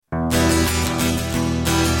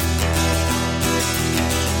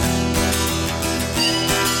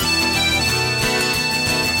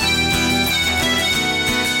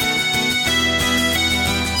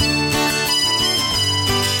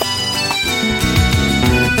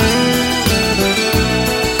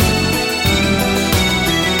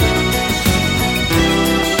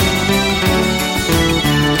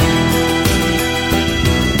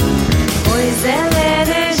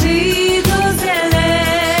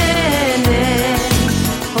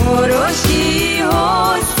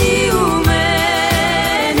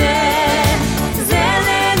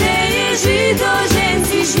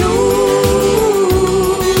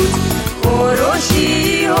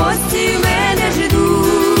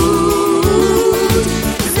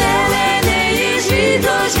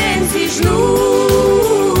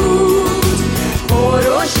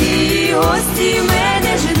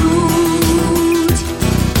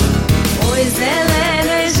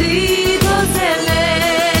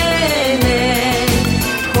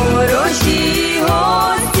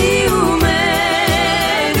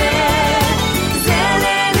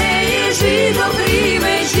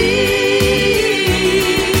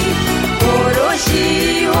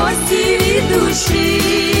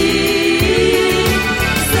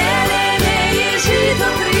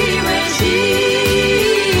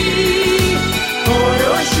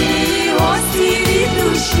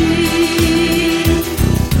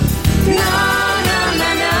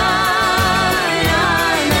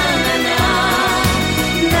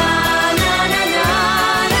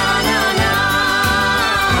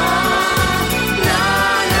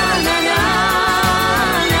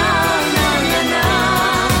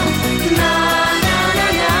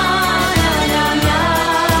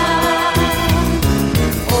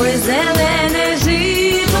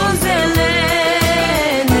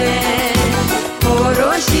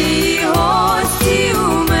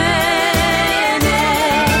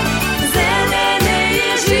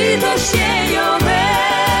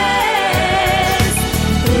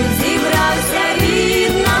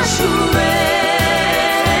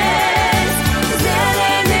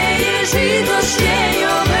чи дощей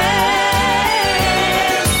овес,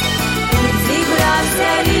 тут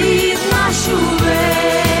зібрався рід наш увесь.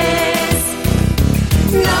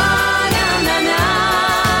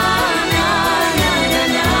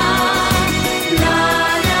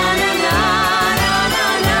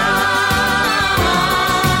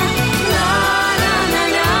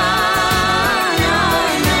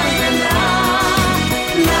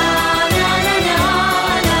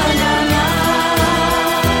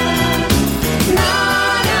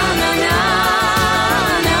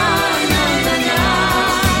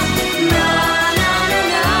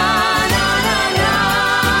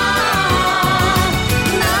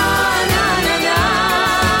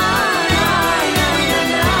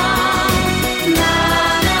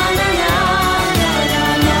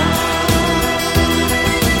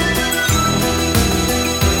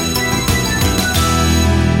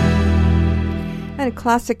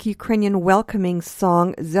 Classic Ukrainian welcoming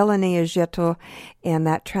song, Zeleneye Zheto, and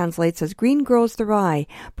that translates as Green Grows the Rye,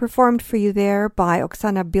 performed for you there by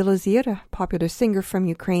Oksana Bilozir, a popular singer from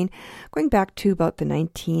Ukraine, going back to about the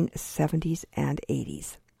 1970s and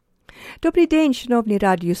 80s. Добрий день, шановні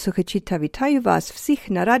радіослухачі, та вітаю вас всіх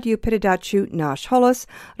на радіопередачу «Наш голос»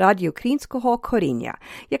 Радіо Українського коріння,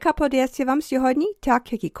 яка подається вам сьогодні,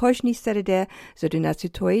 так як і кожній середи з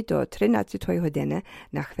 11 до 13 години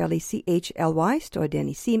на хвилі CHLY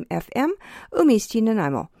 101.7 FM у місті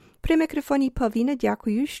Нанаймо. При мікрофоні Павліна,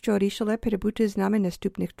 дякую, що рішили перебути з нами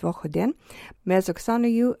наступних 2 годин. Ми з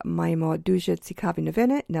Оксаною маємо дуже цікаві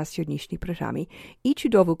новини на сьогоднішній програмі і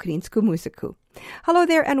чудову українську музику. Hello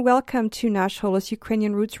there and welcome to Nash Holos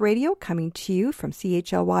Ukrainian Roots Radio, coming to you from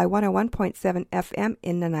CHLY 101.7 FM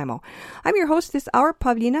in Nanaimo. I'm your host this hour,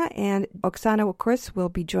 Pavlina, and Oksana, of course, will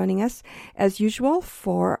be joining us as usual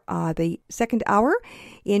for the second hour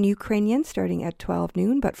in Ukrainian starting at 12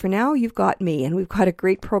 noon. But for now, you've got me, and we've got a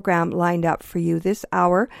great program lined up for you this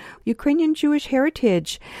hour. Ukrainian Jewish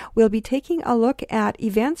Heritage. We'll be taking a look at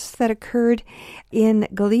events that occurred in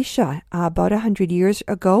Galicia about 100 years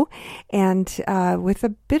ago, and with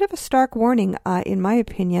a bit of a stark warning, in my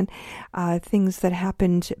opinion, things that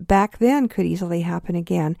happened back then could easily happen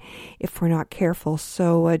again if we're not careful.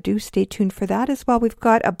 So do stay tuned for that as well. We've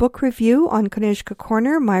got a book review on Knyzhka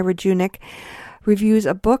Corner. Myra Junik reviews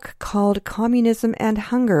a book called Communism and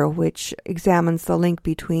Hunger, which examines the link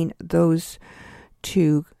between those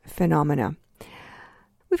two phenomena.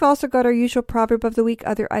 We've also got our usual proverb of the week,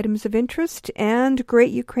 other items of interest, and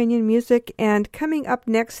great Ukrainian music. And coming up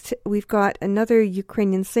next, we've got another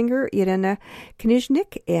Ukrainian singer, Irena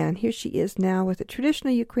Knyzhnik, and here she is now with a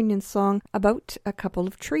traditional Ukrainian song about a couple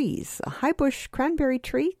of trees, a high bush cranberry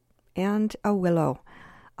tree and a willow,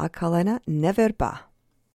 a kalena neverba.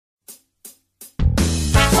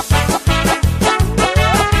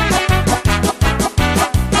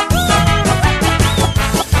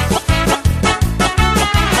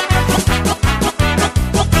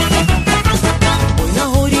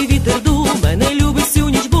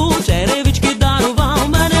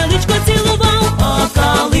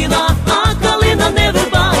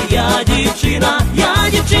 Я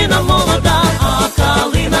дівчина молода, а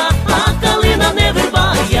калина не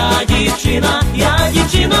верба. Я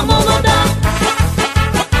дівчина молода.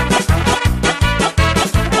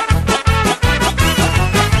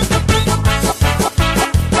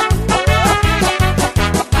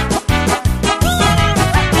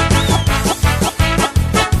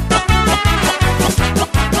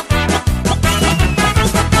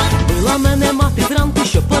 Била мене мати зранку,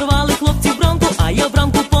 що порвали хлопці бронку, а я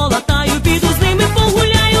вранку полатаю, піду з ними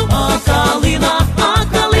погуляю. А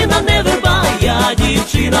калина не верба. Я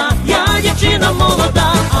дівчина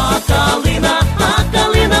молода, а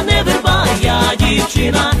калина не верба. Я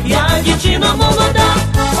дівчина молода.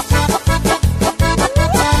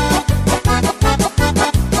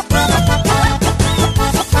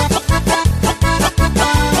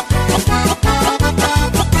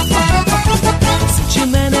 Січи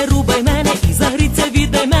мене, рубай мене і загріться,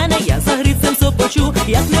 віддай мене, я загріцем сопочу,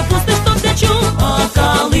 як не пустиш, то втечу. А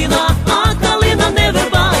калина не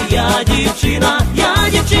верба. Я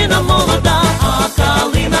дівчина молода, а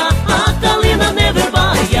калина не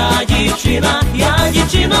верба. Я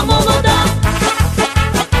дівчина молода.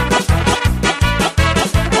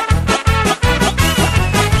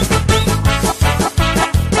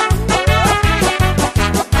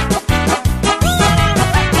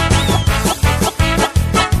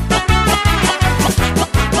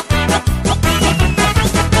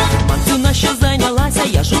 Манцюна ще зайнялася,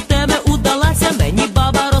 я ж у тебе удалася, мені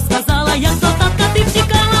баба розказала, як до татка ти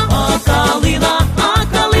втікала. А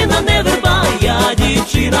калина не верба. Я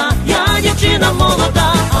дівчина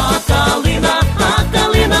молода, а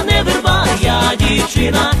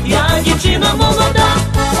я дівчина молода.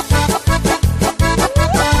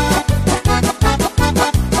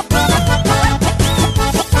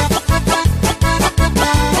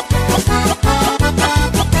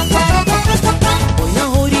 Ой, на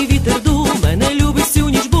горі вітер дув, мене любить всю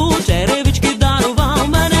ніч був, черевички дарував,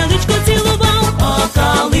 мене личко цілував. А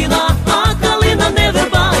калина не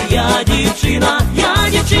верба, я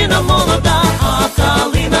дівчина молода.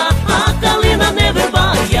 А калина не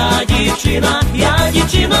верба, я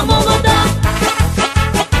дівчина молода.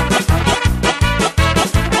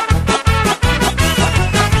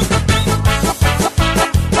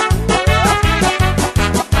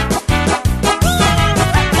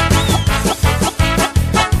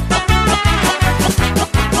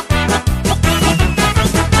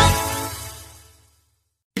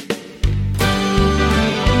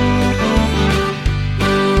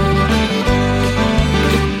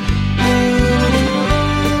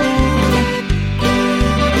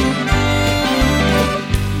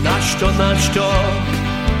 Нащо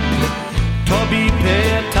тобі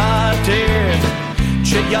питати,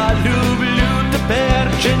 чи я люблю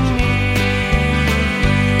тепер, чи ні?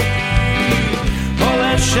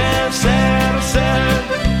 Полегше серце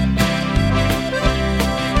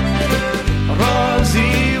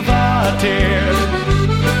розівати,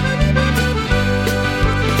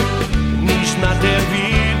 ніж на те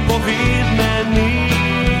відповідь мені.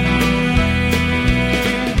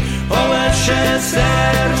 Полегше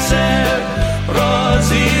серце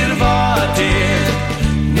розірвати,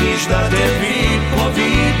 ніж дати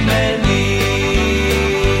відповідь мені.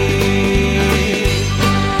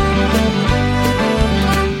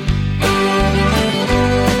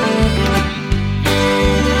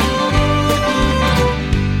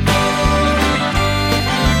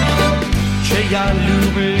 Чи я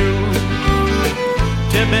люблю,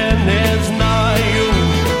 тебе не знаю,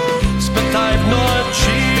 спитай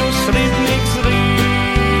вночі у срібних зрів.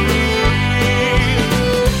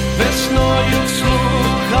 Весною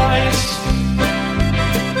слухайсь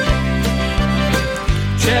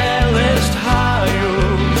челест гаю,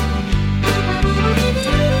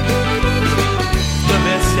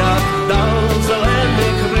 дивись, як дав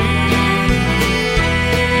зелений крив.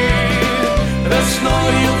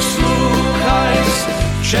 Весною слухайсь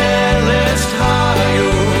челест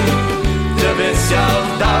гаю, дивись, як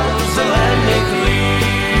дав зелений крив.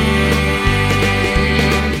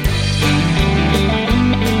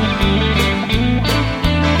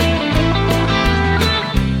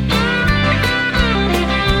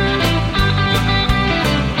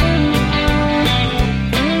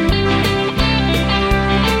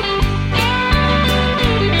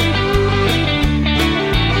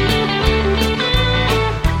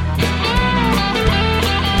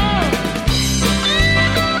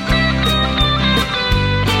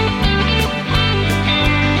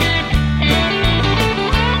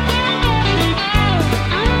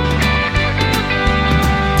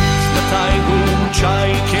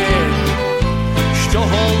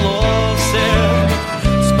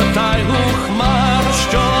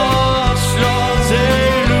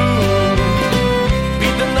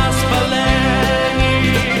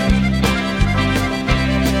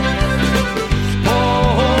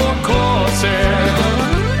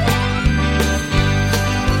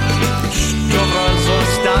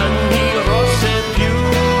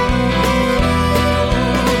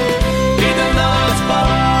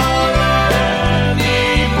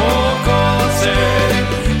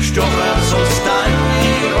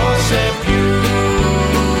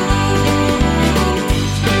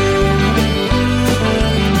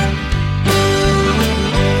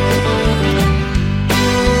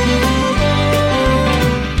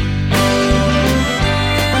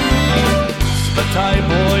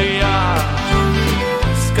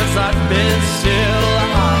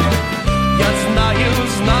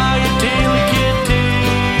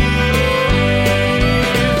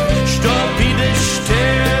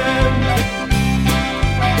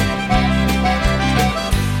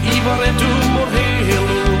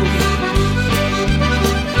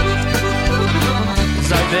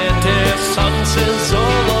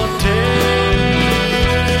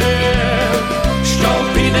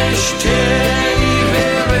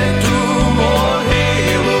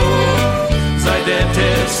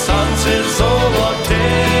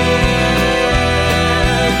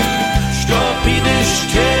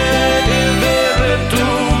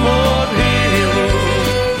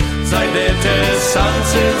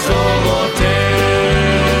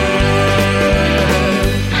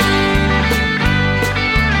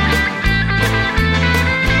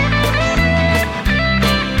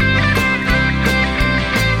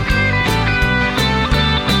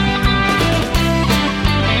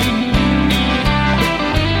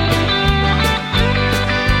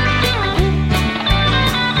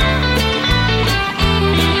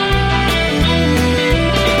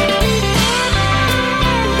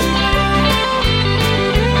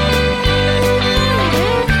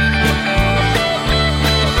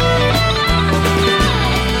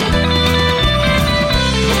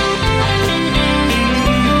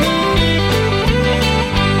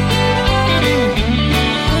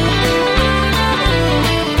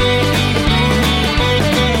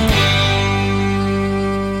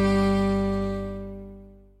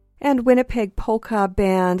 and Winnipeg polka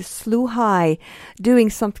band Sluhai doing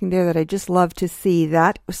something there that I just love to see.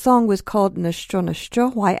 That song was called Nastro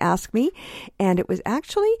Nastro, Why Ask Me? And it was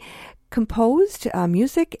actually composed,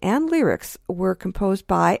 music and lyrics were composed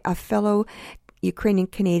by a fellow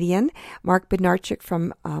Ukrainian-Canadian, Mark Bednarchik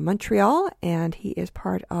from Montreal, and he is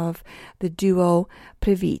part of the duo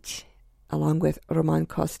Privit, along with Roman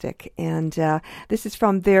Kostik. And this is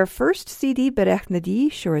from their first CD, Berech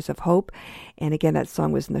Nadi, Shores of Hope. And again, that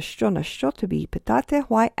song was Nastro Nastro, to be Petate,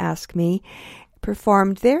 Why Ask Me,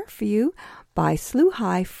 performed there for you by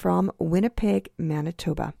Sluhai from Winnipeg,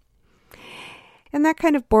 Manitoba. And that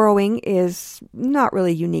kind of borrowing is not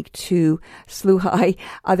really unique to Sluhai.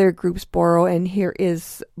 Other groups borrow, and here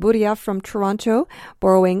is Buria from Toronto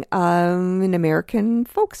borrowing an American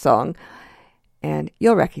folk song. And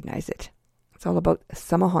you'll recognize it. It's all about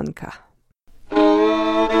Samahonka.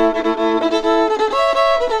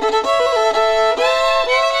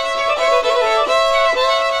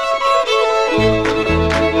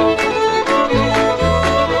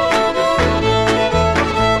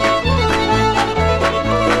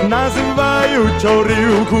 Називають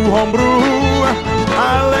горілку гомбру,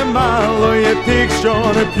 але мало є тих, що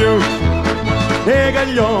не п'ють. І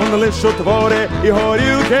гальйон лиш утворе, і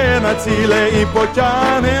горілки на ціле, і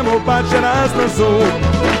потянемо баче раз на зуб.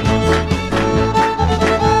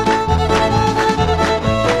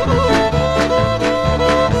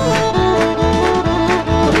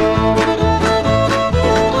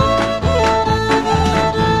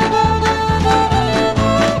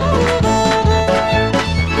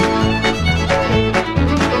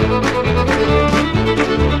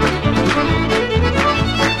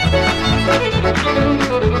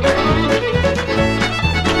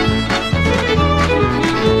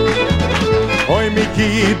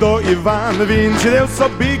 Дідо Іван, він чилив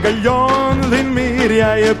собі гальйон, він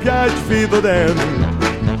міряє 5 фіт один.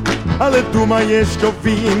 Але думає, що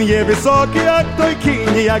він є високий, як той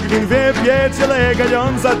кінь, як він вип'є цілий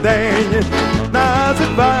гальйон за день.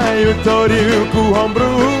 Називають горілку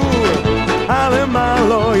гомбру, але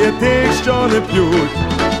мало є тих, що не п'ють.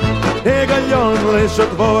 І гальйон лиш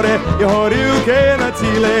отворе, і горілки на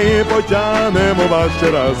ціле, і потянемо вас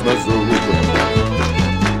ще раз на зуб.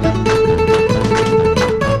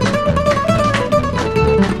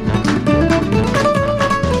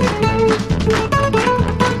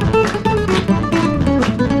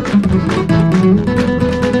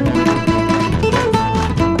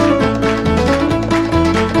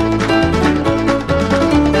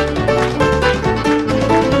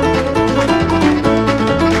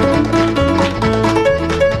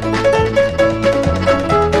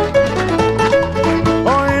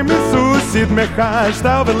 Михач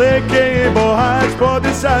став великий богач, по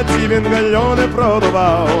 10 він гальйони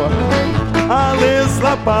продавав. Але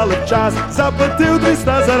злапали в час, заплатив 200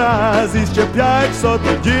 за раз, і ще 500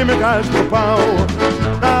 тоді Михач пропав.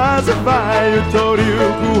 Називають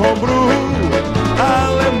горілку гомбру,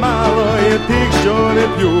 але мало є тих, що не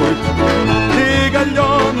п'ють. І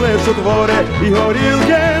гальйон лиш утворе, і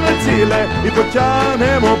горілки на ціле, і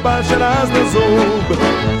потянемо баче раз на зуб.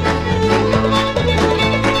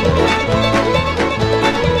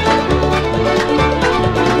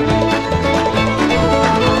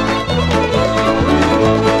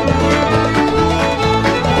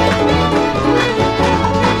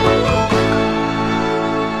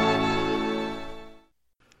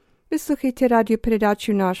 Слухайте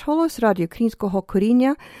радіопередачу «Наш голос» Радіо Українського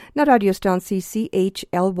коріння на радіостанції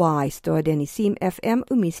CHLY 101.7 FM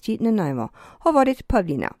у місті Нанаймо. Говорить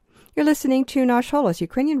Павліна. You're listening to «Наш голос»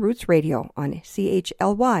 Ukrainian Roots Radio on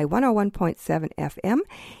CHLY 101.7 FM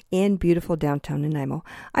in beautiful downtown Nanaimo.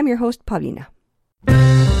 I'm your host, Pavlina.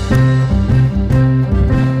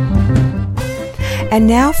 And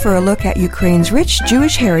now for a look at Ukraine's rich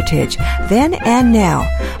Jewish heritage, then and now,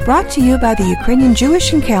 brought to you by the Ukrainian Jewish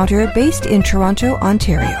Encounter based in Toronto,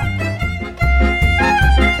 Ontario.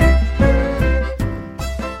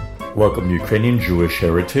 Welcome to Ukrainian Jewish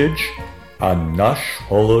Heritage on Nash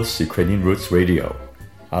Holos Ukrainian Roots Radio.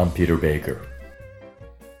 I'm Peter Baker.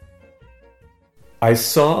 I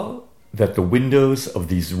saw that the windows of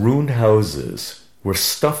these ruined houses were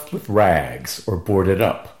stuffed with rags or boarded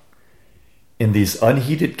up. In these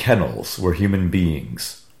unheated kennels were human beings,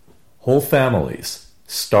 whole families,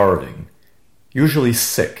 starving, usually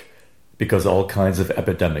sick because all kinds of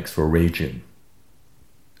epidemics were raging.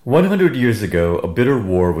 100 years ago, a bitter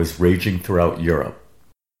war was raging throughout Europe.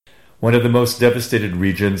 One of the most devastated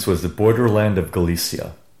regions was the borderland of Galicia.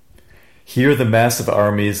 Here the massive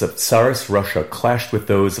armies of Tsarist Russia clashed with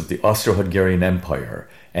those of the Austro-Hungarian Empire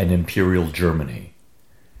and Imperial Germany.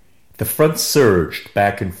 The front surged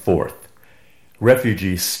back and forth,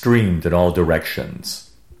 refugees streamed in all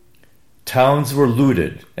directions. Towns were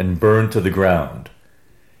looted and burned to the ground.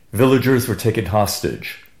 Villagers were taken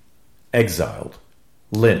hostage, exiled,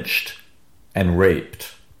 lynched, and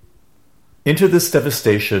raped. Into this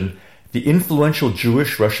devastation, the influential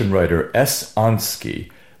Jewish Russian writer S.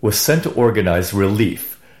 Ansky was sent to organize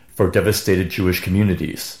relief for devastated Jewish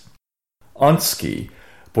communities. Ansky,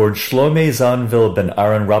 born Shlomo Zanvil ben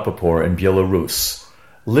Aaron Rapoport in Belarus,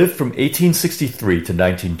 lived from 1863 to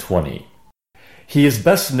 1920. He is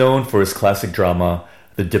best known for his classic drama,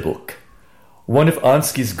 The Dybbuk. One of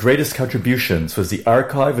Ansky's greatest contributions was the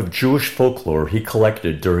archive of Jewish folklore he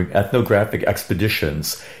collected during ethnographic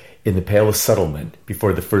expeditions in the Pale settlement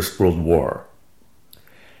before the First World War.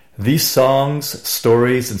 These songs,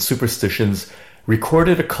 stories, and superstitions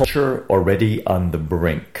recorded a culture already on the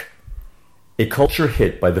brink. A culture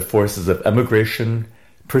hit by the forces of emigration,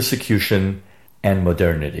 persecution, and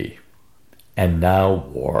modernity. And now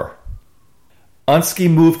war. Ansky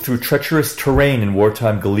moved through treacherous terrain in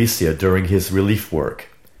wartime Galicia during his relief work.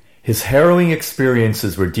 His harrowing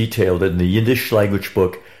experiences were detailed in the Yiddish language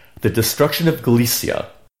book The Destruction of Galicia,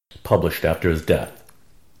 published after his death.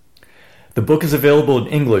 The book is available in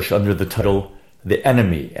English under the title The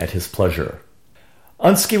Enemy at His Pleasure.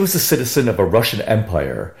 Ansky was a citizen of a Russian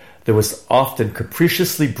empire that was often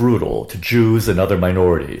capriciously brutal to Jews and other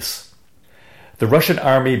minorities. The Russian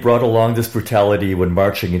army brought along this brutality when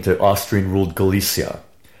marching into Austrian-ruled Galicia.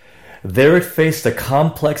 There it faced a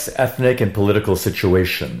complex ethnic and political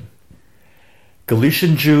situation.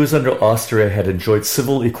 Galician Jews under Austria had enjoyed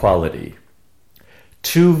civil equality.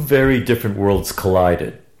 Two very different worlds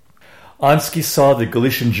collided. Ansky saw that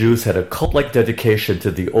Galician Jews had a cult-like dedication to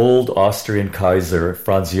the old Austrian Kaiser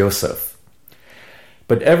Franz Josef.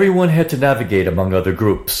 But everyone had to navigate among other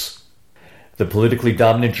groups. The politically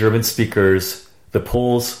dominant German speakers, the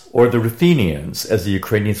Poles, or the Ruthenians, as the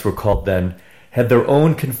Ukrainians were called then, had their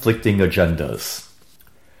own conflicting agendas.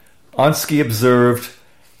 Ansky observed,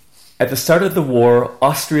 at the start of the war,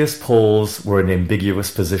 Austria's Poles were in an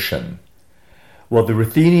ambiguous position, while the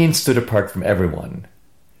Ruthenians stood apart from everyone.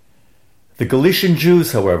 The Galician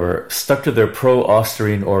Jews, however, stuck to their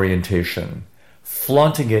pro-Austrian orientation,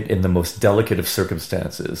 flaunting it in the most delicate of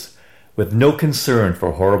circumstances, with no concern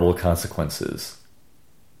for horrible consequences.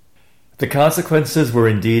 The consequences were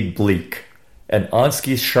indeed bleak, and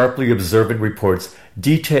Ansky's sharply observant reports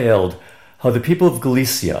detailed how the people of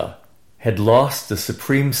Galicia had lost the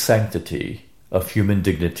supreme sanctity of human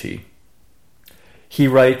dignity. He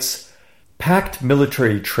writes, packed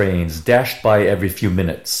military trains dashed by every few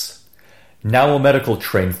minutes. Now a medical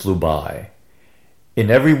train flew by.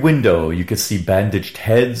 In every window you could see bandaged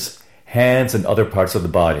heads, hands, and other parts of the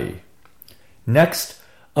body. Next,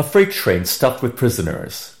 a freight train stuffed with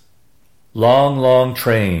prisoners. Long, long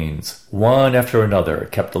trains, one after another,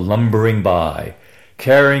 kept lumbering by,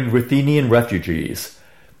 carrying Ruthenian refugees,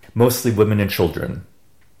 mostly women and children.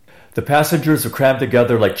 The passengers were crammed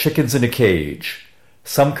together like chickens in a cage.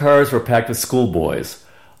 Some cars were packed with schoolboys,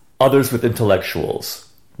 others with intellectuals.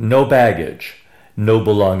 No baggage, no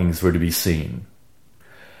belongings were to be seen.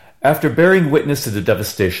 After bearing witness to the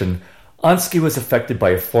devastation, Ansky was affected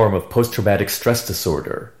by a form of post-traumatic stress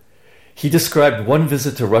disorder. He described one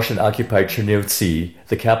visit to Russian-occupied Chernivtsi,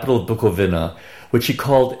 the capital of Bukovina, which he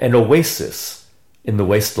called an oasis in the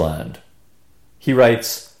wasteland. He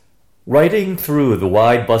writes, riding through the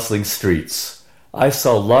wide, bustling streets, I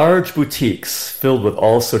saw large boutiques filled with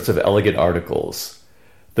all sorts of elegant articles,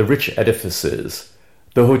 the rich edifices,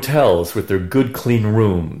 the hotels with their good, clean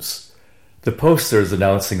rooms, the posters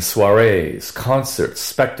announcing soirees, concerts,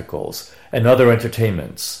 spectacles, and other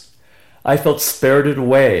entertainments. I felt spirited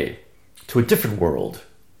away to a different world,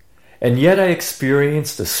 and yet I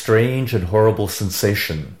experienced a strange and horrible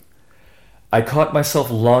sensation. I caught myself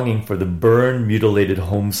longing for the burned, mutilated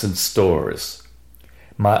homes and stores.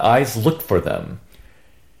 My eyes looked for them,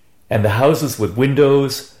 and the houses with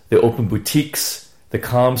windows, the open boutiques, the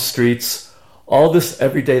calm streets, all this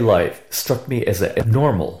everyday life struck me as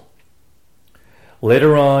abnormal.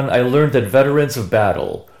 Later on, I learned that veterans of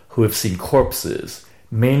battle who have seen corpses,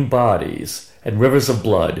 maimed bodies, and rivers of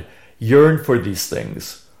blood yearn for these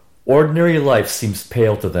things. Ordinary life seems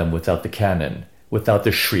pale to them without the cannon, without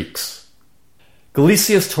the shrieks.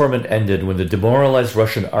 Galicia's torment ended when the demoralized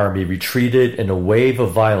Russian army retreated in a wave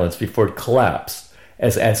of violence before it collapsed,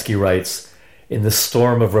 as Ansky writes, in the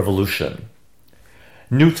storm of revolution.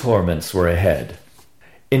 New torments were ahead.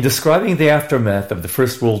 In describing the aftermath of the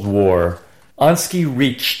First World War, Ansky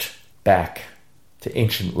reached back to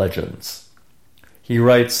ancient legends. He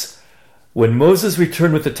writes, when Moses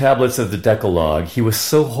returned with the tablets of the Decalogue, he was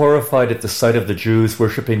so horrified at the sight of the Jews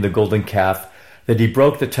worshipping the golden calf that he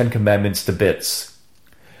broke the 10 Commandments to bits.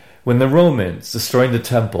 When the Romans, destroying the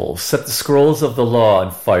temple, set the scrolls of the law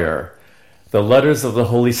on fire, the letters of the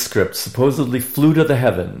Holy Script supposedly flew to the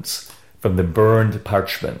heavens from the burned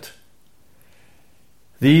parchment.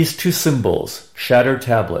 These two symbols, shattered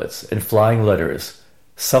tablets and flying letters,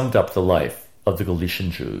 summed up the life of the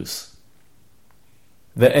Galician Jews.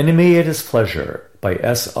 The Enemy at His Pleasure by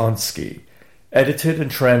S. Onsky, edited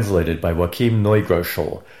and translated by Joachim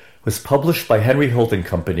Neugroschel, was published by Henry Holt &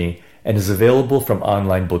 Company and is available from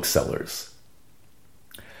online booksellers.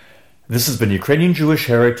 This has been Ukrainian Jewish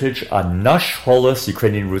Heritage on Nash Holos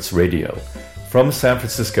Ukrainian Roots Radio. From San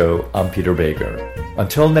Francisco, I'm Peter Baker.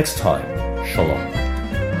 Until next time, Shalom.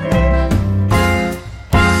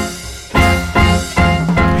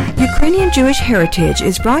 Ukrainian Jewish Heritage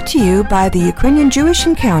is brought to you by the Ukrainian Jewish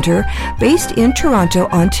Encounter based in Toronto,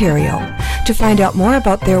 Ontario. To find out more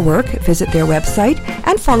about their work, visit their website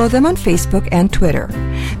and follow them on Facebook and Twitter.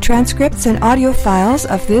 Transcripts and audio files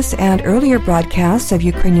of this and earlier broadcasts of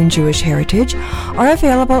Ukrainian Jewish Heritage are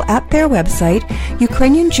available at their website,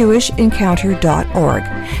 ukrainianjewishencounter.org,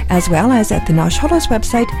 as well as at the Nash Holos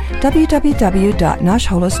website,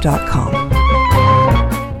 www.nashholos.com.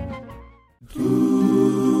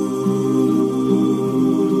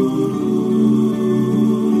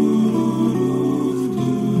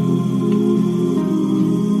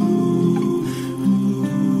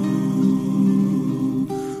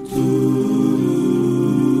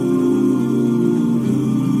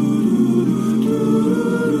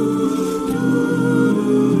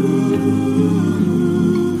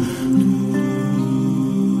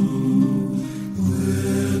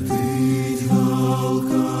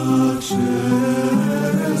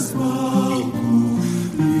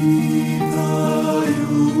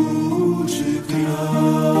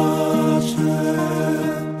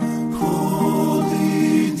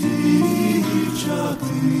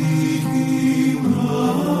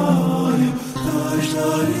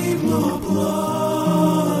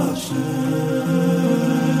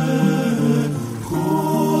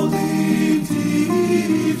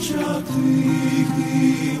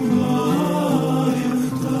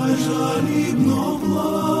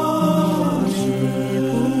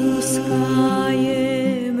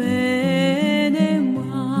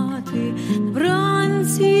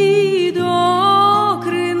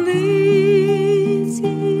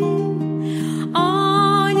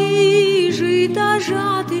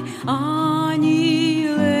 Ані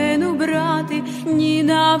лену брати, ні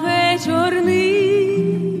на вечорниці,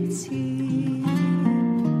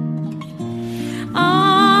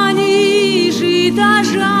 ані жита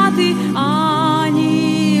жати,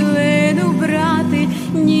 ані лену брати,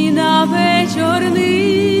 ні на вечорниці.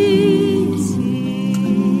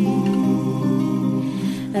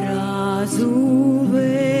 Раз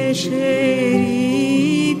увечері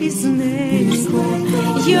пізненько,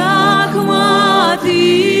 як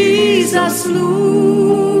мати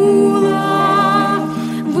заснула,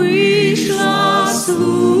 вийшла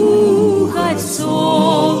слухать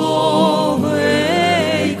соловейка,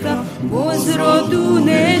 бо зроду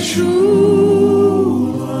не чула.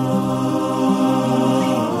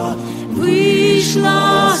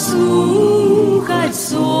 Вийшла слухать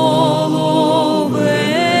соловейка,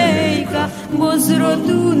 бо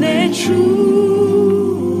зроду не чула.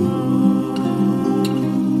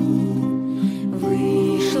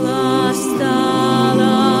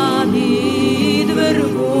 Стала під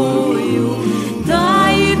вербою, та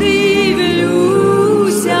й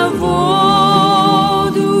дивлюся в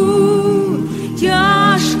воду.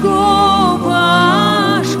 Тяжко,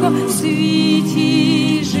 важко в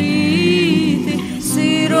світі жити,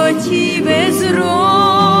 сироті без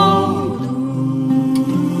роду.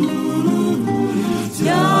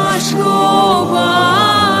 Тяжко,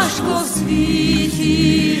 важко в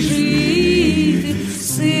світі жити,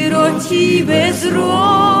 сироті без роду.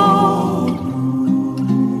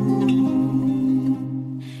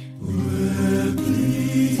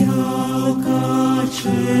 Летить галка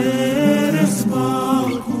через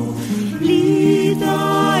балку, літаючи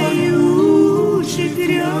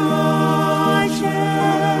кряче,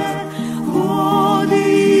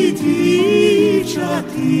 ходить віча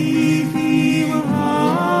тихим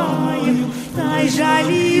гаєм, та й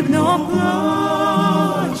жалібно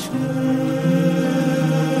плаче.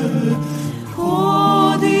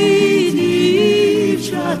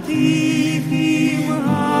 Тихим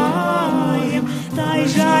гаєм, та й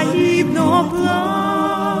жалібно плачу.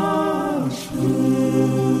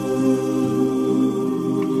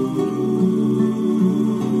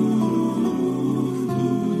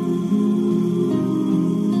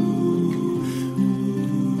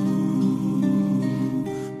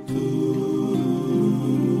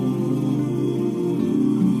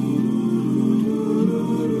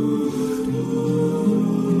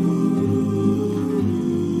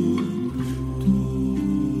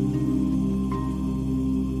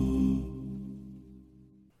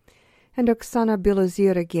 And Oksana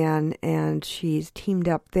Bilozir again, and she's teamed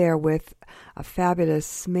up there with a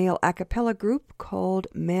fabulous male a cappella group called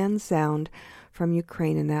Man Sound from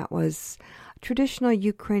Ukraine, and that was a traditional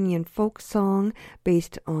Ukrainian folk song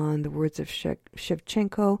based on the words of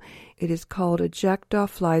Shevchenko. It is called A Jackdaw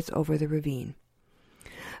Flies Over the Ravine.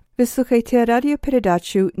 Ви слухаєте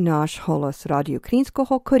радіопередачу «Наш голос» радіо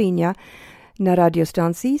Українського коріння на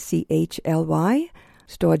радіостанції CHLY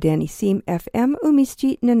 101.7 FM у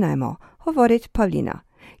місті Нанаймо. Говорить Павліна.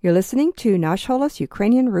 You're listening to Nash Holos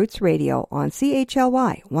Ukrainian Roots Radio on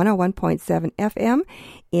CHLY 101.7 FM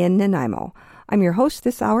in Nanaimo. I'm your host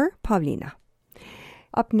this hour, Pavlina.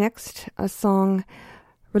 Up next, a song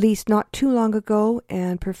released not too long ago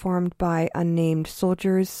and performed by unnamed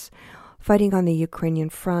soldiers fighting on the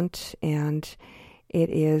Ukrainian front, and it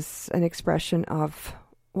is an expression of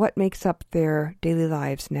what makes up their daily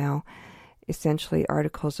lives now, essentially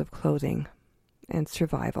articles of clothing and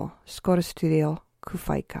survival. Skoro studio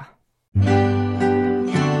Kufajka.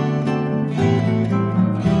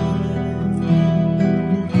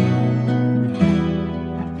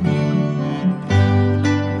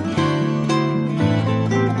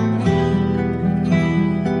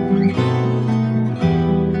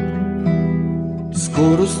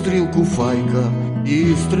 Скоро стрілку файка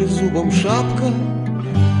і з тризубом шапка,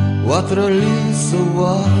 ватра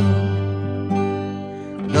лісова.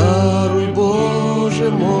 Даруй, Боже,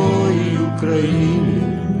 моїй Україні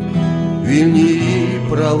вільні її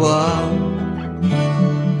права.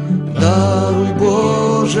 Даруй,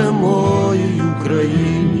 Боже, моїй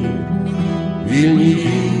Україні вільні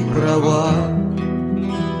її права.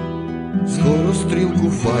 Скоро стрілку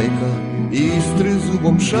файка і з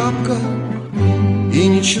тризубом шапка, і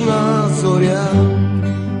нічна зоря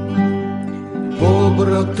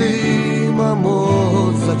побратима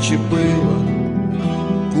мого зачепила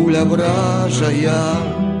куля вражая.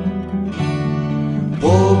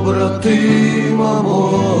 Побратима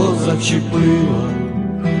мого зачепила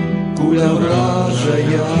куля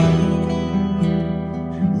вражая.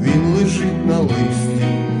 Він лежить на листі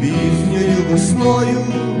пізньою весною,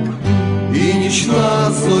 і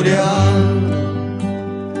нічна зоря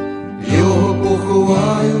його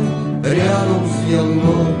поховають рядом з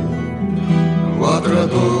ялиною, ватра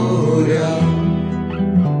догоря.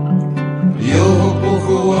 Його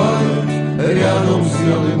поховають рядом з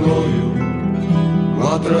ялиною,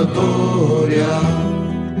 ватра догоря.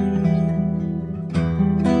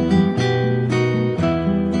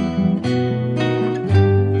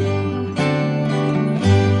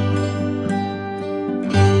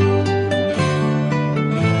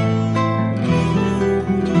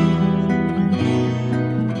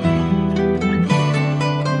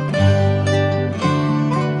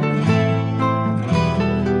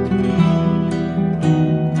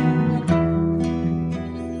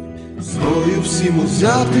 Всім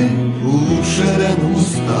узяти, у шеренгу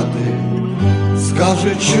стати,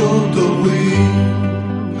 скаже чудовий,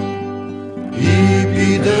 і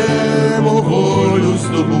підемо волю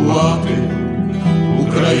здобувати в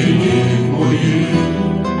Україні моїй.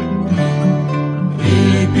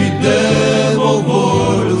 І підемо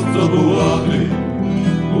волю здобувати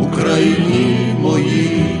в Україні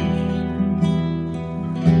моїй.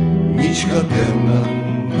 Нічка темна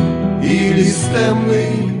і ліс темний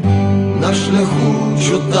на шляху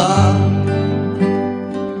чота,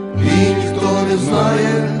 і ніхто не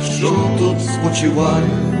знає, що тут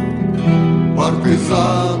спочиває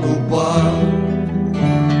партизан УПА.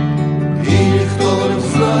 І ніхто не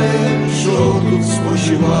знає, що тут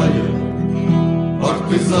спочиває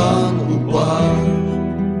партизан УПА.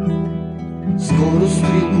 Скоро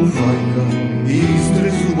стрілку файка і з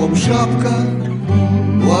тризубом шапка,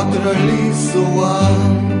 ватра лісова.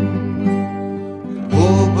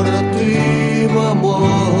 Побратима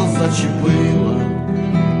мого зачепила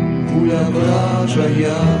куля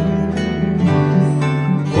вражая.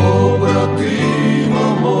 Побратима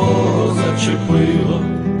мого зачепила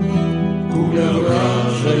куля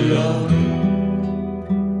вражая.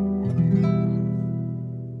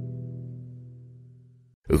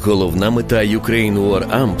 Головна мета Ukraine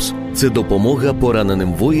War Amps – це допомога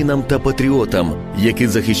пораненим воїнам та патріотам, які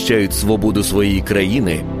захищають свободу своєї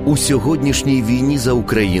країни у сьогоднішній війні за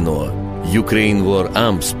Україну. Ukraine War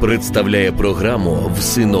Amps представляє програму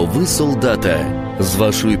 «Всинови солдата». З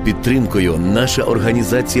вашою підтримкою наша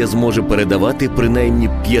організація зможе передавати принаймні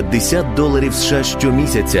 $50 США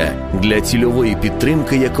щомісяця для цільової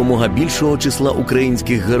підтримки якомога більшого числа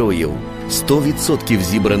українських героїв. 100%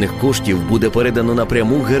 зібраних коштів буде передано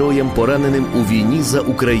напряму героям, пораненим у війні за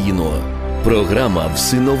Україну. Програма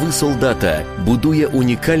 «Всинови солдата» будує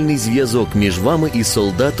унікальний зв'язок між вами і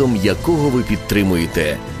солдатом, якого ви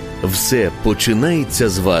підтримуєте. Все починається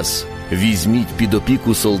з вас. Візьміть під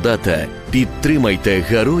опіку солдата, підтримайте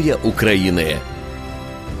Героя України.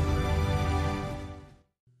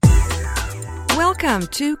 Welcome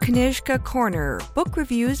to Knижka Corner, book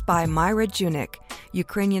reviews by Myra Junik.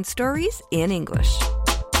 Ukrainian stories in English.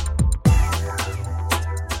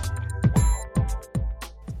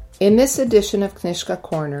 In this edition of Knижka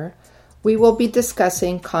Corner, we will be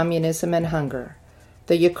discussing communism and hunger,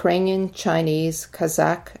 the Ukrainian, Chinese,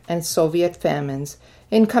 Kazakh, and Soviet famines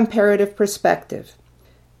in comparative perspective,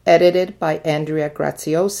 edited by Andrea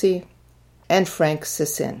Graziosi and Frank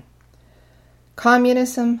Sissin.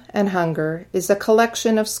 Communism and Hunger is a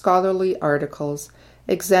collection of scholarly articles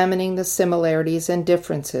examining the similarities and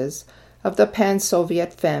differences of the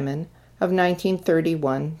pan-Soviet famine of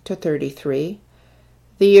 1931-33,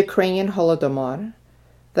 the Ukrainian Holodomor,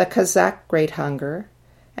 the Kazakh Great Hunger,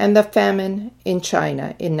 and the famine in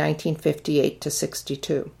China in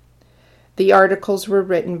 1958-62. The articles were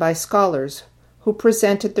written by scholars who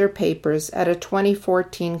presented their papers at a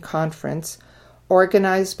 2014 conference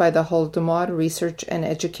organized by the Holodomor Research and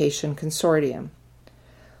Education Consortium.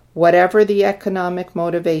 Whatever the economic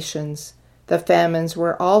motivations, the famines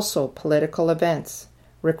were also political events,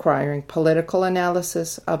 requiring political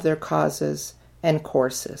analysis of their causes and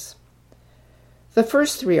courses. The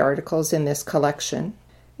first three articles in this collection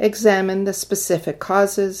examine the specific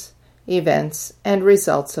causes, events, and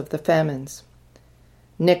results of the famines.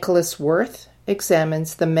 Nicholas Wirth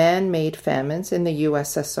examines the man-made famines in the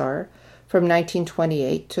USSR from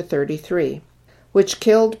 1928 to 33, which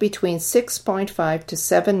killed between 6.5 to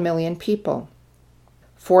 7 million people,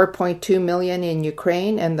 4.2 million in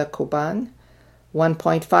Ukraine and the Kuban,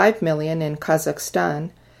 1.5 million in Kazakhstan,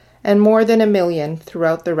 and more than 1 million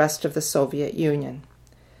throughout the rest of the Soviet Union.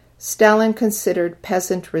 Stalin considered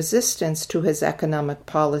peasant resistance to his economic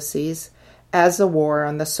policies as a war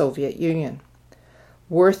on the Soviet Union.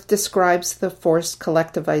 Wirth describes the forced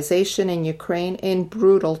collectivization in Ukraine in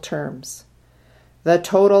brutal terms. The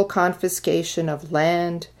total confiscation of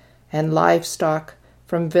land and livestock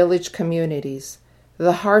from village communities,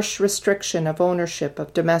 the harsh restriction of ownership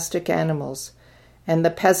of domestic animals, and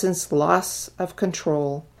the peasants' loss of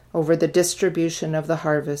control over the distribution of the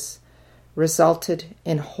harvests resulted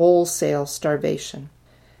in wholesale starvation.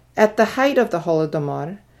 At the height of the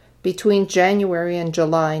Holodomor, between January and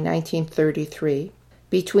July 1933,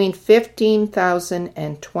 between 15,000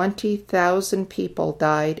 and 20,000 people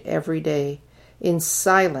died every day in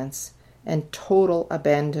silence and total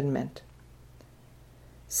abandonment.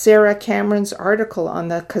 Sarah Cameron's article on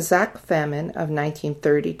the Kazakh famine of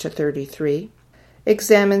 1930-33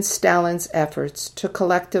 examines Stalin's efforts to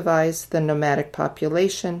collectivize the nomadic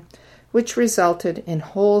population, which resulted in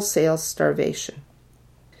wholesale starvation.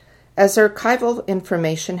 As archival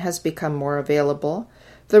information has become more available,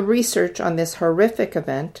 the research on this horrific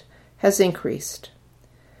event has increased.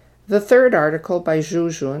 The third article by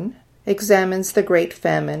Zhu Jun examines the Great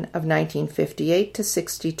Famine of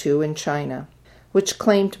 1958-62 in China, which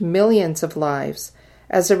claimed millions of lives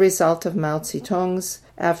as a result of Mao Zedong's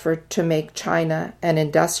effort to make China an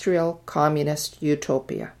industrial communist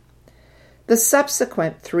utopia. The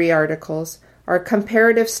subsequent three articles are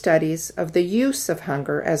comparative studies of the use of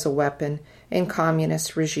hunger as a weapon in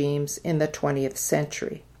communist regimes in the 20th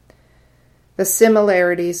century. The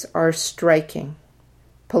similarities are striking.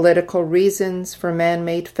 Political reasons for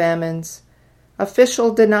man-made famines,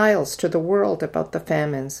 official denials to the world about the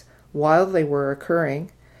famines while they were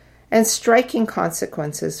occurring, and striking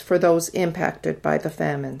consequences for those impacted by the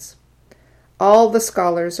famines. All the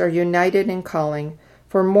scholars are united in calling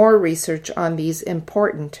for more research on these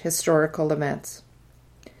important historical events.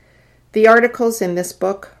 The articles in this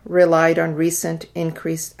book relied on recent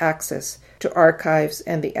increased access to archives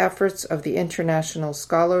and the efforts of the international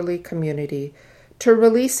scholarly community to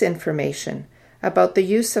release information about the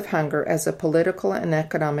use of hunger as a political and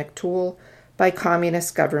economic tool by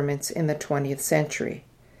communist governments in the 20th century.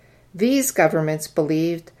 These governments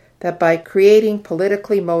believed that by creating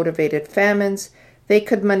politically motivated famines, they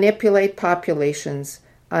could manipulate populations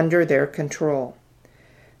under their control.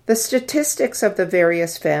 The statistics of the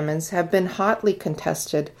various famines have been hotly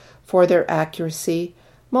contested for their accuracy,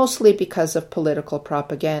 mostly because of political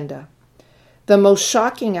propaganda. The most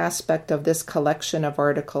shocking aspect of this collection of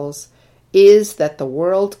articles is that the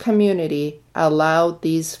world community allowed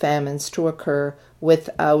these famines to occur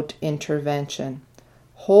without intervention.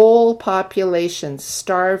 Whole populations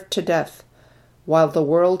starved to death while the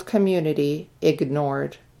world community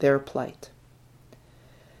ignored their plight.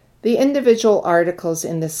 The individual articles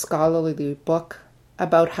in this scholarly book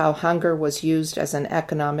about how hunger was used as an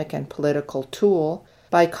economic and political tool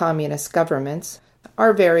by communist governments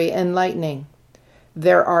are very enlightening.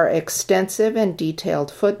 There are extensive and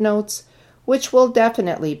detailed footnotes, which will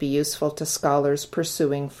definitely be useful to scholars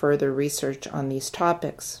pursuing further research on these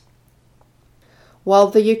topics. While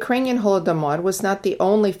the Ukrainian Holodomor was not the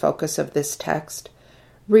only focus of this text,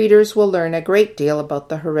 readers will learn a great deal about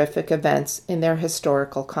the horrific events in their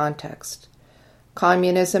historical context.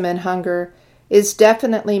 Communism and Hunger is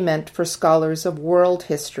definitely meant for scholars of world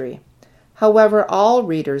history. However, all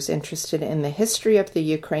readers interested in the history of the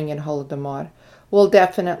Ukrainian Holodomor will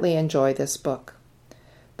definitely enjoy this book.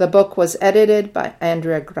 The book was edited by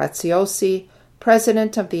Andrea Graziosi,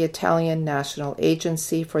 president of the Italian National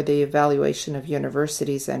Agency for the Evaluation of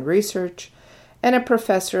Universities and Research, and a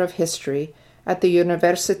professor of history at the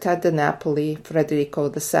Università di Napoli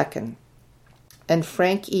Federico II, and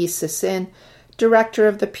Frank E. Sissin, director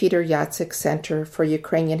of the Peter Yatsik Center for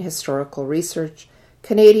Ukrainian Historical Research,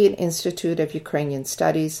 Canadian Institute of Ukrainian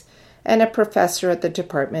Studies, and a professor at the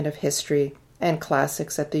Department of History and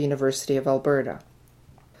Classics at the University of Alberta.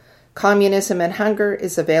 Communism and Hunger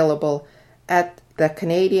is available at the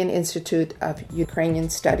Canadian Institute of Ukrainian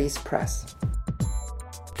Studies Press.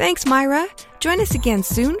 Thanks, Myra. Join us again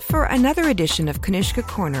soon for another edition of Kanishka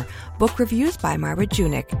Corner, book reviews by Myra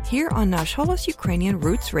Junik, here on Nash Holos Ukrainian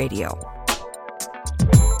Roots Radio.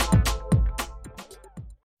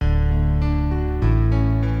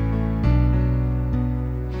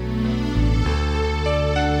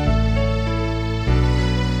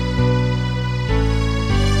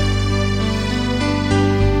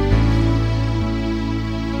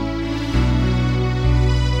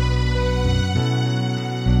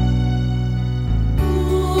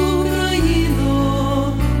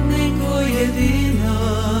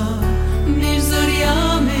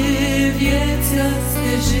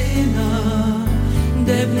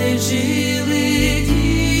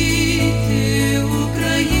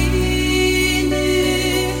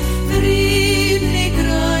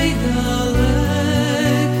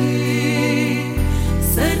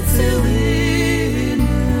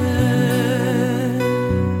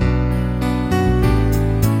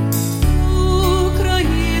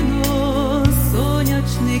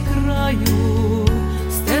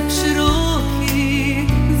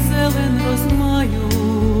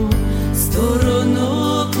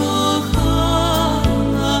 Стороно кохання.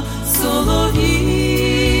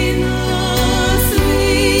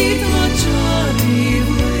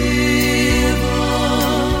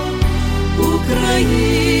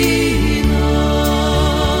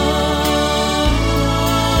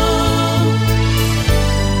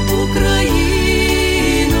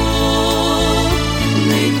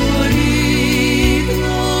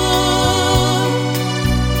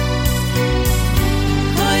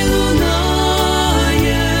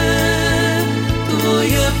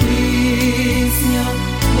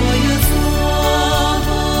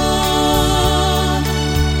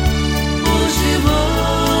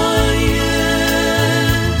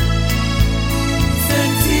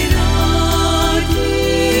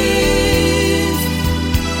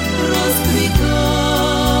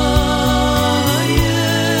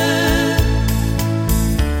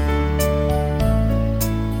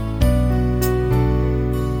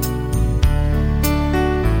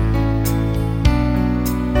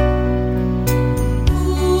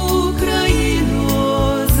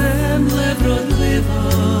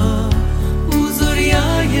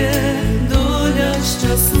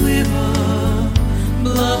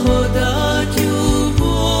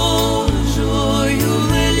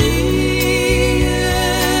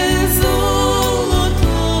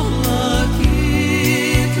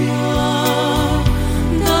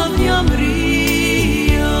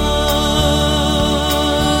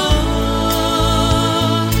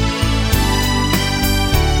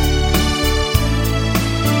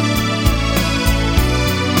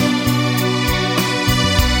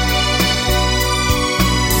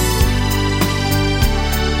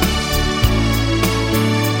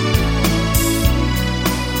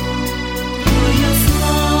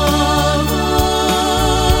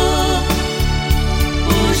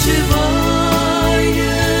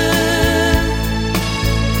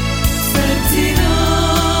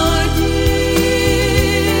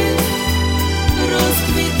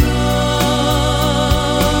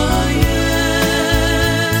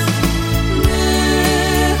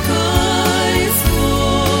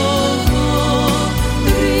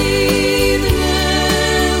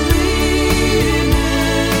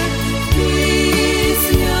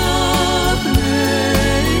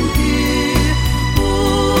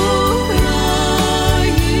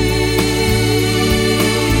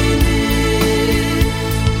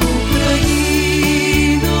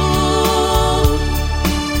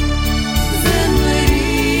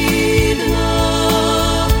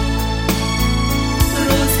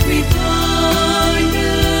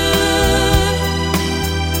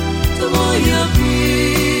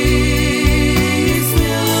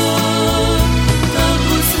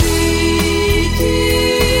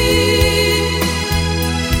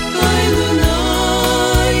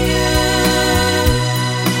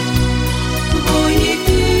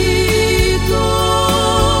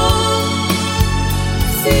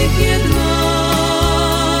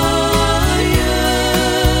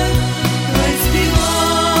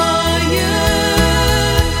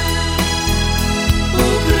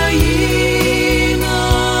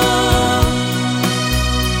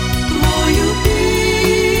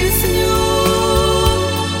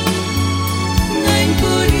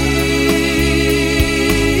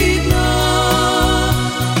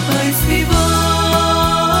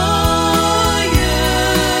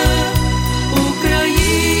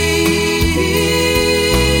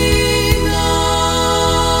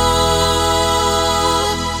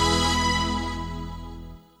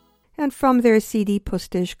 from their CD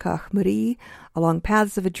Postizhka Khmuri, Along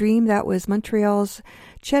Paths of a Dream, that was Montreal's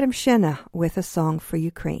Cheremshena with a song for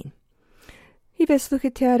Ukraine. І ви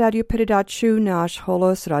слухаєте радіопередачу «Наш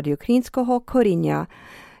голос» радіоукраїнського коріння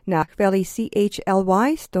на хвилі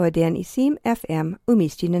CHLY 101,7 FM у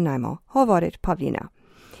місті Нанаймо. Говорить Павліна.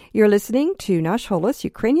 You're listening to Nash Holos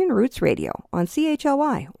Ukrainian Roots Radio on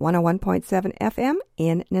CHLY 101.7 FM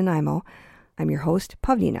in Nanaimo. I'm your host,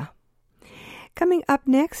 Pavlina. Coming up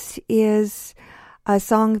next is a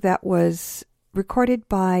song that was recorded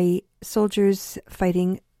by soldiers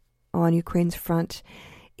fighting on Ukraine's front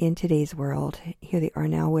in today's world. Here they are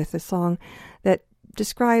now with a song that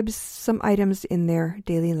describes some items in their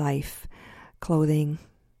daily life, clothing,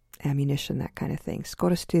 ammunition, that kind of thing.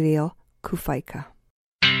 Skoro Studio, Kufajka.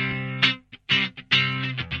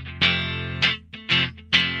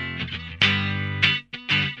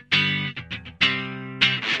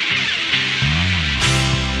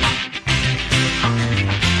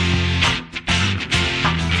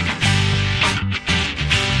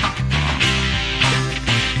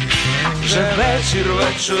 Вже вечір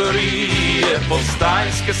вечоріє,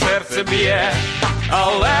 повстанське серце б'є, а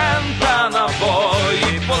лента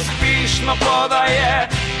набої поспішно подає.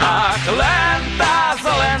 Ах, лента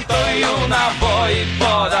за лентою набої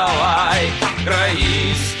подавай.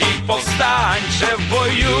 Український повстанче, в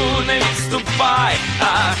бою не відступай.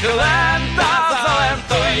 Ах, лента за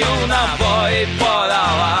лентою набої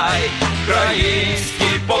подавай.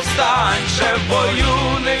 Український повстанче, в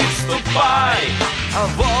бою не відступай. А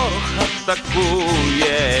ворог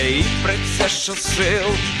атакує і преться щосил,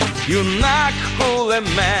 юнак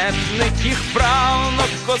кулеметник їх вправно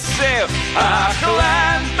косив. Ах,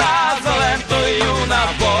 лента за лентою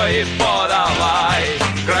набої подавай.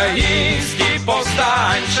 Український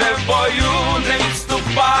повстанче, в бою не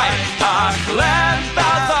відступай. Ах,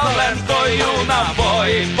 лента за лентою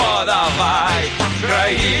набої подавай.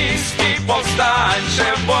 Український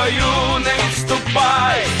повстанче, в бою не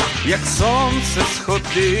відступай. Як сонце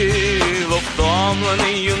сходило,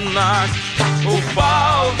 втомлений юнак,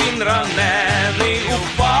 упав він ранений,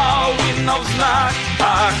 упав він навзнак.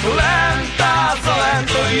 Ах, лента за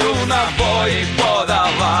лентою набої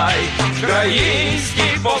подавай.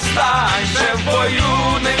 Український повстанче, в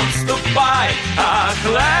бою не відступай. Ах,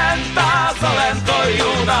 лента за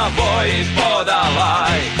лентою набої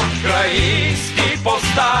подавай. Український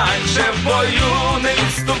повстанче, в бою не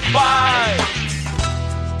відступай.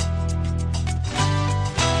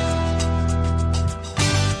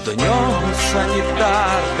 До нього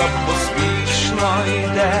санітарка поспішно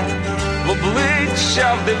йде, в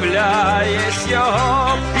обличчя вдивляєсь,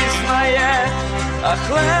 його пізнає. Ах,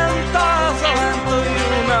 лента за лентою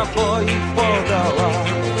набої подала.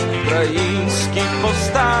 Український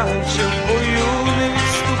повстанче, в бою не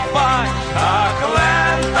відступай. Ах,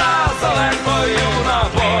 лента за лентою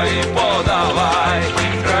набої подавай.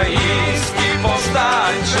 Український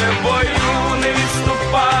повстанче, в бою не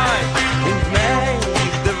відступай.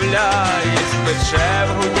 Пече в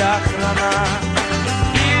грудях рана,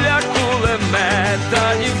 біля кулемета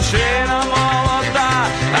дівчина молода.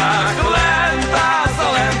 Ах, лента за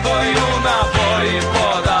лентою набої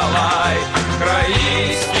подавай.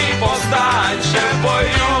 Український повстанче, в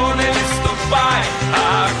бою не відступай.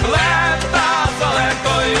 Ах, лента за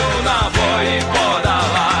лентою набої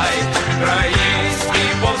подавай. Український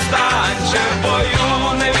повстанче, в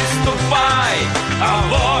бою не відступай. А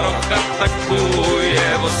ворог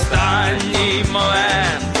атакує в останній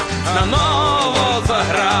момент, наново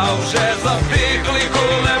заграв вже затихлий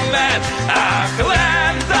кулемет. Ах,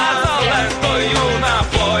 лента за лентою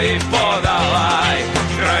набої подавай.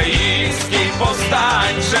 Український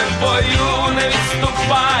повстанче, в бою не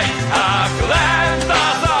відступай. Ах, лента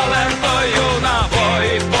за лентою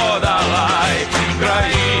набої подавай.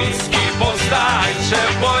 Український повстанче,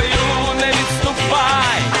 в бою не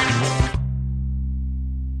відступай.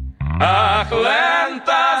 Ах,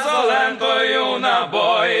 лента за лентою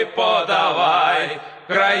набої подавай.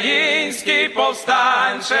 Український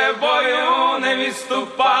повстанче, в бою не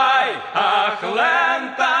відступай. Ах,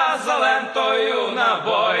 лента за лентою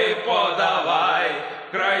набої подавай.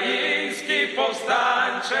 Український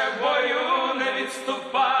повстанче, в бою не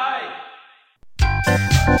відступай.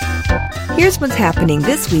 Here's what's happening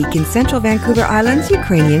this week in Central Vancouver Island's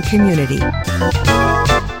Ukrainian community.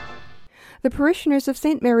 The parishioners of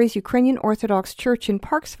St. Mary's Ukrainian Orthodox Church in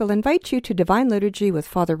Parksville invite you to Divine Liturgy with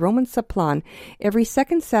Father Roman Saplan every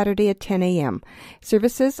second Saturday at 10 a.m.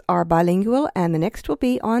 Services are bilingual, and the next will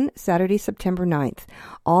be on Saturday, September 9th.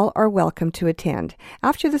 All are welcome to attend.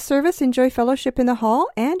 After the service, enjoy fellowship in the hall,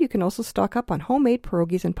 and you can also stock up on homemade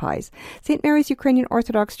pierogies and pies. St. Mary's Ukrainian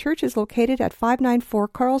Orthodox Church is located at 594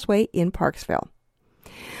 Carl's Way in Parksville.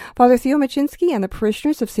 Father Theo Machinsky and the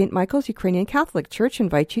parishioners of St. Michael's Ukrainian Catholic Church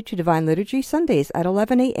invite you to Divine Liturgy Sundays at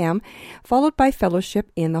 11 a.m., followed by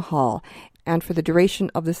fellowship in the hall. And for the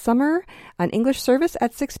duration of the summer, an English service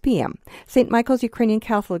at 6 p.m. St. Michael's Ukrainian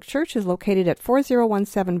Catholic Church is located at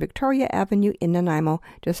 4017 Victoria Avenue in Nanaimo,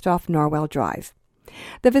 just off Norwell Drive.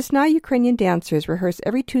 The Vesna Ukrainian dancers rehearse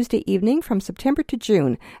every Tuesday evening from September to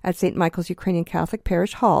June at St. Michael's Ukrainian Catholic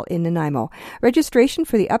Parish Hall in Nanaimo. Registration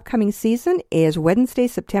for the upcoming season is Wednesday,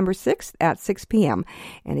 September 6th at 6 p.m.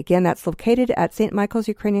 And again, that's located at St. Michael's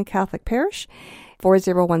Ukrainian Catholic Parish,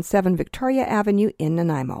 4017 Victoria Avenue in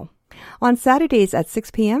Nanaimo. On Saturdays at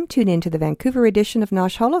 6 p.m., tune in to the Vancouver edition of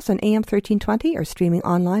Nash Holos on AM 1320 or streaming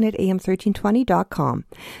online at am1320.com.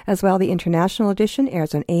 As well, the international edition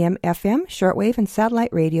airs on AM, FM, shortwave, and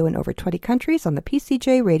satellite radio in over 20 countries on the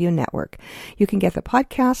PCJ Radio Network. You can get the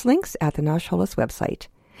podcast links at the Nash Holos website.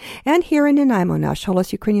 And here in Nanaimo, Nash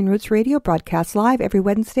Holos Ukrainian Roots Radio broadcasts live every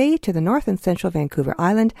Wednesday to the North and Central Vancouver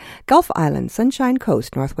Island, Gulf Island, Sunshine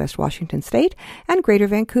Coast, Northwest Washington State, and Greater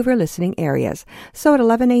Vancouver listening areas. So at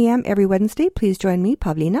 11 a.m. every Wednesday, please join me,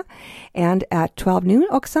 Pavlina, and at 12 noon,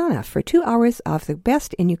 Oksana, for 2 hours of the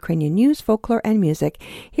best in Ukrainian news, folklore, and music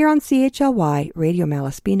here on CHLY, Radio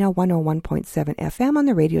Malaspina 101.7 FM on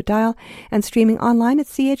the radio dial, and streaming online at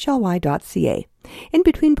chly.ca. In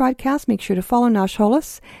between broadcasts, make sure to follow Nash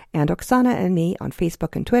Holos and Oksana and me on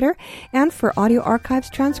Facebook and Twitter. And for audio archives,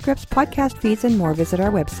 transcripts, podcast feeds, and more, visit our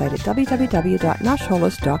website at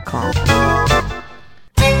www.nashholos.com.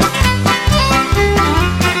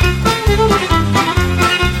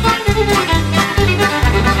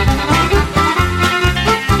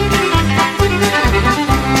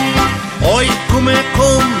 Ой, куме,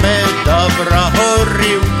 добра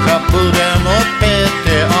горівка, будемо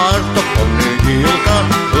пити аж до понеділка,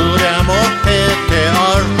 будемо пити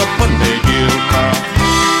аж до понеділка.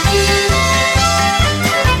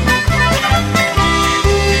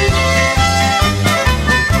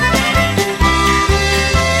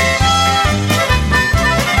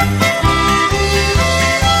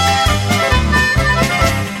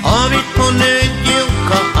 А від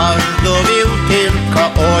понеділка аж до вівтинка,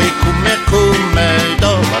 ой, куме,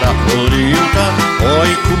 добра горілка, ой,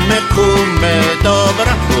 куме,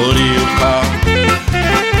 добра горілка.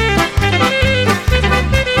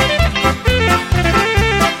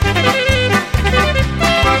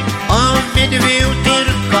 А від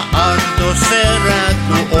вівтинка аж до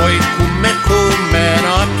середу, ой, куме,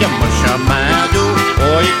 нап'ємося меду,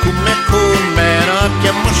 ой, куме,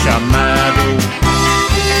 нап'ємося меду.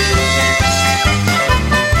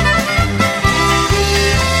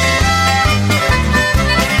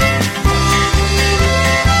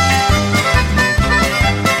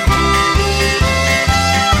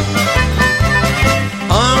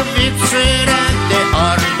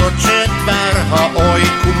 Ой,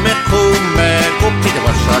 куме, купіть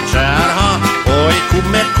ваша черга, ой,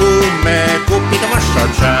 куме, купіть ваша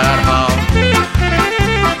черга.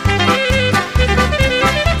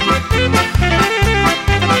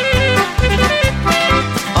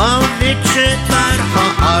 А від четверга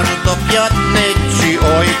аж до п'ятниці,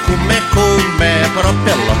 ой, куме,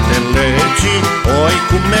 пропела телечі, ой,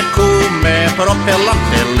 куме, пропела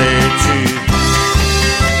телечі.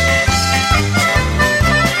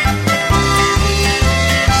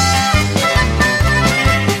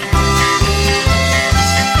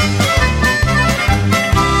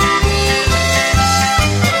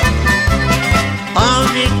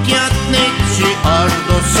 Аж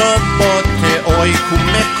до суботи, ой,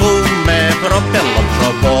 куме, пропела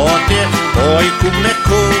чоботи, ой,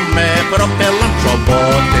 куме, пропела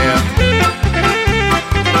чоботи.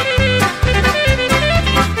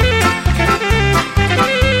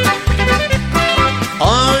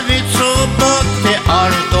 А від суботи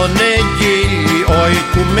аж до неділі, ой,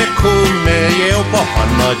 куме, є у Бога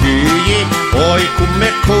надії, ой,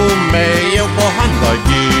 куме, є у Бога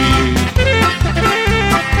надії.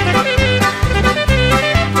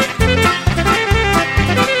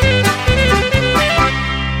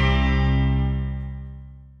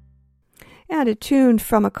 And a tune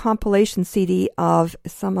from a compilation CD of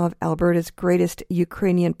some of Alberta's greatest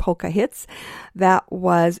Ukrainian polka hits. That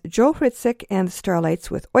was Joe Hritzik and the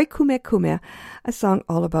Starlights with Oi Kume Kume, a song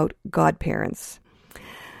all about godparents.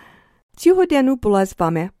 Цього дену була з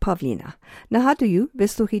вами Павліна. Нагадую, ви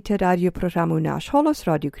слухаєте радіопрограму «Наш голос»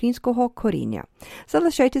 Радіо Українського коріння.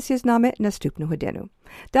 Залишайтеся з нами наступного дену.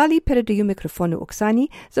 Далі передаю мікрофону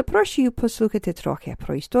Оксані, запрошую послухати трохи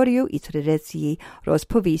про історію і традиції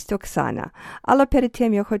розповість Оксана. Але перед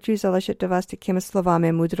тим я хочу залишити вас такими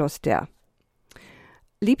словами мудрості.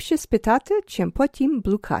 Ліпше спитати, чим потім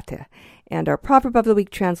блукати. And our proverb of the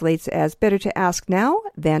week translates as better to ask now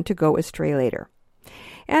than to go astray later.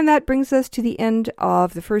 And that brings us to the end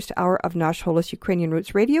of the first hour of Nash Holos Ukrainian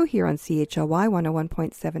Roots Radio here on CHLY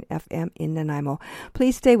 101.7 FM in Nanaimo.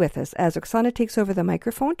 Please stay with us as Oksana takes over the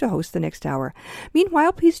microphone to host the next hour.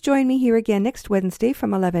 Meanwhile, please join me here again next Wednesday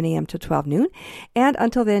from 11 a.m. to 12 noon. And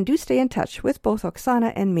until then, do stay in touch with both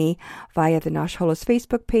Oksana and me via the Nash Holos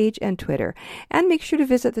Facebook page and Twitter. And make sure to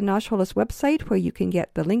visit the Nash Holos website where you can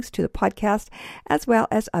get the links to the podcast as well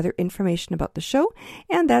as other information about the show.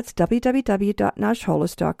 And that's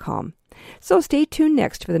www.nashholos.com. So stay tuned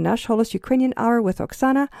next for the Nash Holos Ukrainian Hour with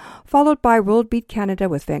Oksana, followed by World Beat Canada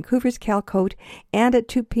with Vancouver's Cal Code, and at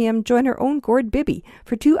 2 p.m. join our own Gord Bibby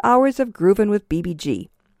for 2 hours of Groovin' with BBG.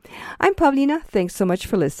 I'm Pavlina. Thanks so much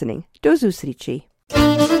for listening. Do zустрічі.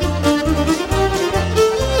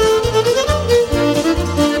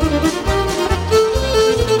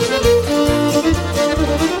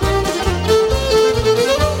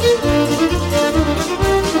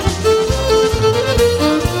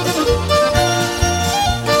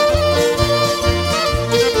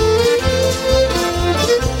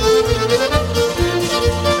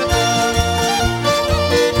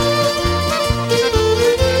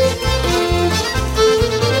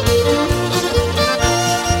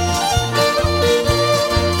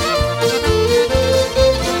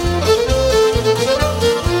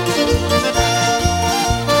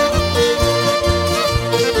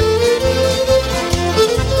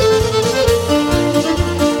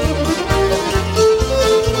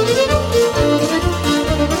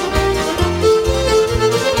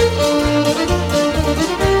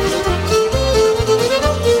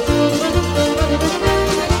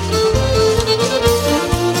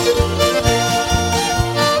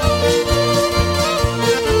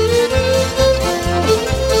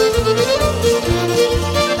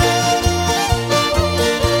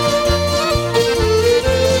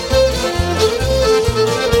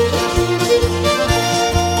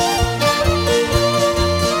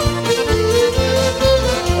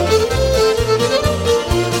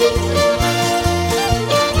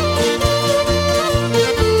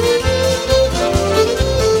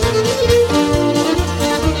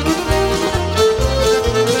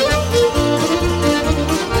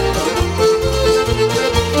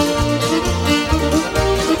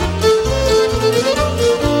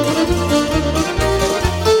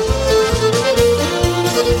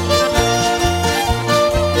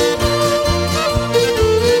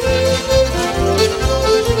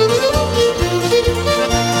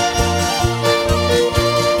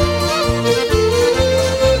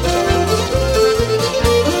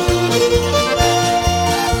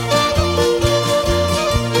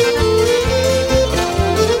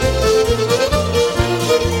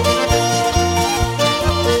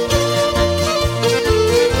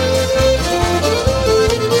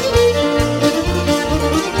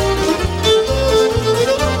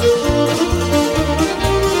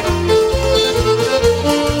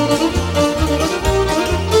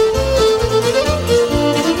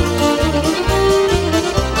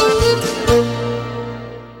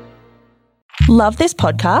 Love this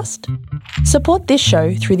podcast? Support this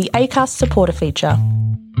show through the Acast supporter feature.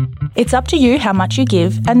 It's up to you how much you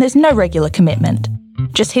give, and there's no regular commitment.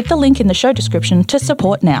 Just hit the link in the show description to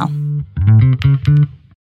support now.